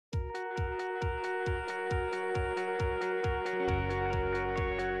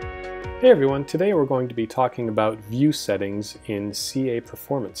Hey everyone, today we're going to be talking about view settings in CA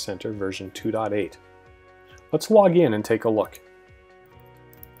Performance Center version 2.8. Let's log in and take a look.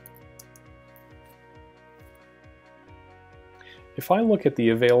 If I look at the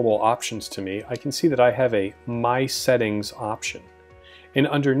available options to me, I can see that I have a My Settings option. And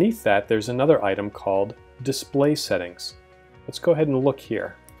underneath that, there's another item called Display Settings. Let's go ahead and look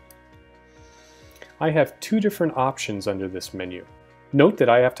here. I have two different options under this menu. Note that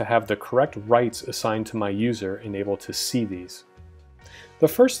I have to have the correct rights assigned to my user and able to see these. The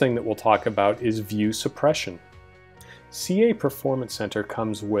first thing that we'll talk about is view suppression. CA Performance Center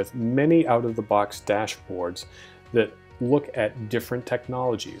comes with many out-of-the-box dashboards that look at different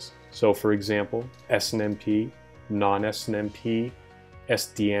technologies. So for example, SNMP, non-SNMP,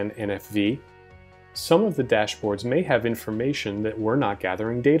 SDN, NFV. Some of the dashboards may have information that we're not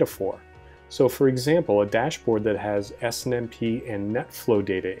gathering data for. So for example, a dashboard that has SNMP and NetFlow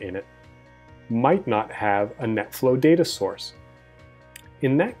data in it might not have a NetFlow data source.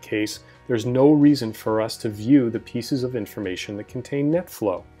 In that case, there's no reason for us to view the pieces of information that contain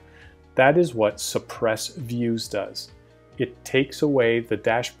NetFlow. That is what Suppress Views does. It takes away the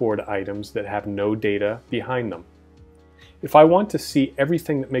dashboard items that have no data behind them. If I want to see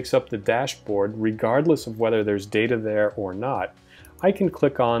everything that makes up the dashboard, regardless of whether there's data there or not, I can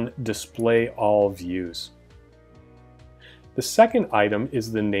click on Display All Views. The second item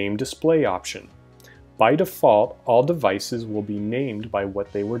is the Name Display option. By default, all devices will be named by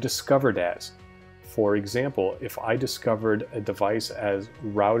what they were discovered as. For example, if I discovered a device as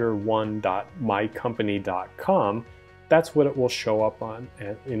router1.mycompany.com, that's what it will show up on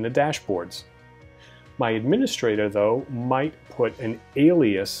in the dashboards. My administrator, though, might put an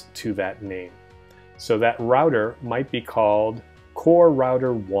alias to that name. So that router might be called Core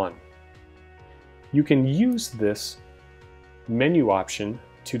Router 1. You can use this menu option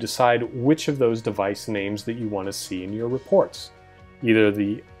to decide which of those device names that you want to see in your reports. Either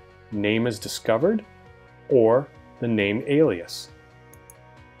the name as discovered or the name alias.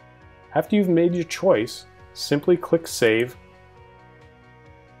 After you've made your choice, simply click Save,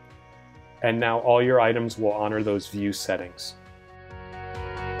 and now all your items will honor those view settings.